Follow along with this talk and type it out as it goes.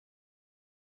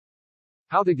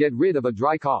How to get rid of a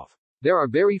dry cough. There are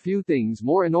very few things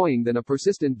more annoying than a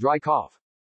persistent dry cough.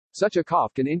 Such a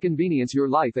cough can inconvenience your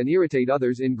life and irritate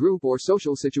others in group or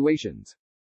social situations.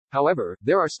 However,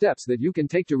 there are steps that you can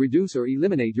take to reduce or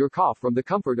eliminate your cough from the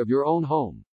comfort of your own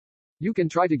home. You can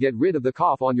try to get rid of the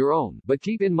cough on your own, but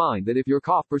keep in mind that if your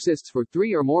cough persists for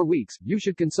 3 or more weeks, you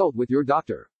should consult with your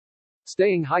doctor.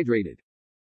 Staying hydrated.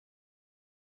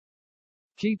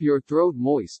 Keep your throat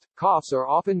moist. Coughs are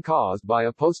often caused by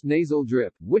a postnasal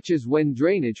drip, which is when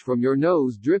drainage from your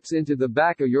nose drips into the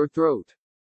back of your throat.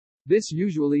 This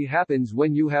usually happens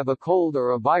when you have a cold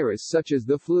or a virus such as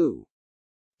the flu.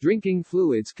 Drinking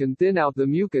fluids can thin out the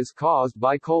mucus caused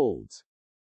by colds.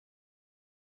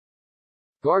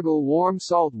 Gargle warm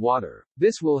salt water.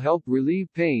 This will help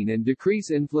relieve pain and decrease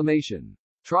inflammation.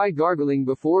 Try gargling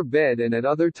before bed and at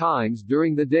other times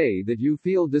during the day that you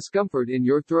feel discomfort in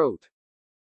your throat.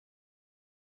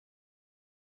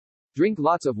 Drink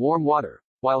lots of warm water.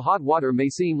 While hot water may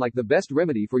seem like the best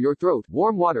remedy for your throat,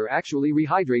 warm water actually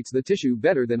rehydrates the tissue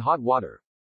better than hot water.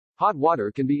 Hot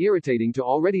water can be irritating to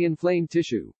already inflamed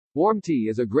tissue. Warm tea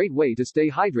is a great way to stay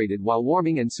hydrated while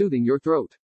warming and soothing your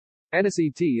throat.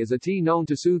 Aniseed tea is a tea known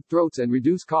to soothe throats and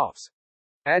reduce coughs.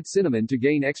 Add cinnamon to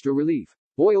gain extra relief.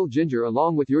 Boil ginger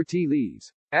along with your tea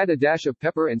leaves. Add a dash of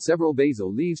pepper and several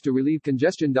basil leaves to relieve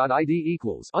congestion. ID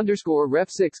 _ref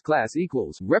 6 class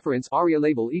reference aria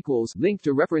label link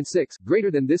to reference 6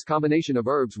 greater than. This combination of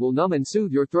herbs will numb and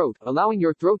soothe your throat, allowing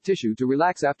your throat tissue to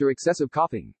relax after excessive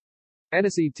coughing.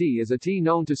 Aniseed tea is a tea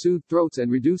known to soothe throats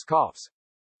and reduce coughs.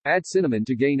 Add cinnamon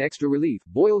to gain extra relief.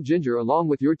 Boil ginger along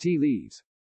with your tea leaves.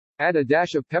 Add a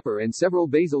dash of pepper and several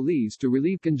basil leaves to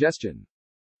relieve congestion.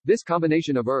 This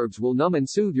combination of herbs will numb and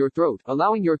soothe your throat,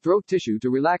 allowing your throat tissue to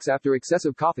relax after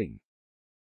excessive coughing.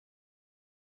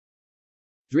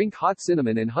 Drink hot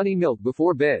cinnamon and honey milk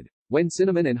before bed. When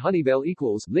cinnamon and honey bell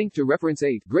link to reference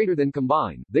 8 greater than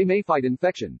combine, they may fight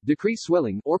infection, decrease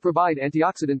swelling, or provide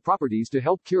antioxidant properties to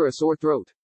help cure a sore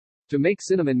throat. To make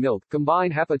cinnamon milk,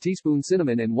 combine half a teaspoon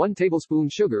cinnamon and 1 tablespoon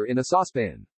sugar in a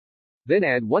saucepan. Then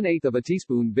add 1/8 of a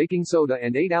teaspoon baking soda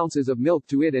and 8 ounces of milk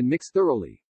to it and mix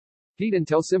thoroughly. Heat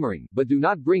until simmering, but do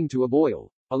not bring to a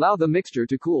boil. Allow the mixture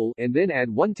to cool, and then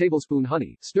add 1 tablespoon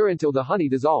honey, stir until the honey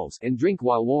dissolves, and drink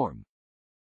while warm.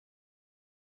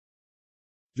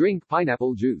 Drink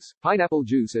pineapple juice. Pineapple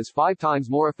juice is 5 times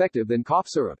more effective than cough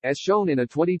syrup, as shown in a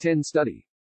 2010 study.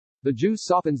 The juice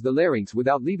softens the larynx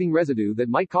without leaving residue that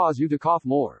might cause you to cough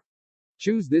more.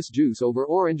 Choose this juice over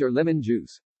orange or lemon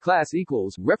juice. Class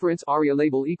reference aria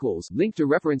label link to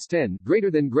reference 10 greater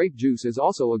than. Grape juice is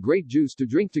also a great juice to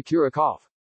drink to cure a cough.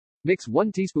 Mix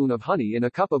 1 teaspoon of honey in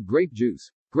a cup of grape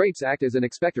juice. Grapes act as an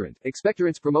expectorant.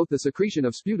 Expectorants promote the secretion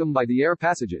of sputum by the air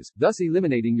passages, thus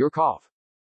eliminating your cough.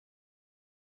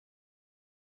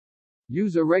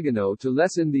 Use oregano to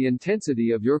lessen the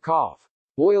intensity of your cough.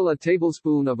 Boil a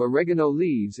tablespoon of oregano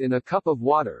leaves in a cup of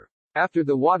water. After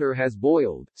the water has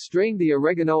boiled, strain the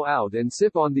oregano out and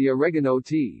sip on the oregano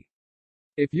tea.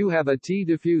 If you have a tea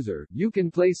diffuser, you can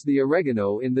place the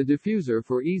oregano in the diffuser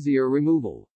for easier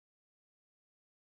removal.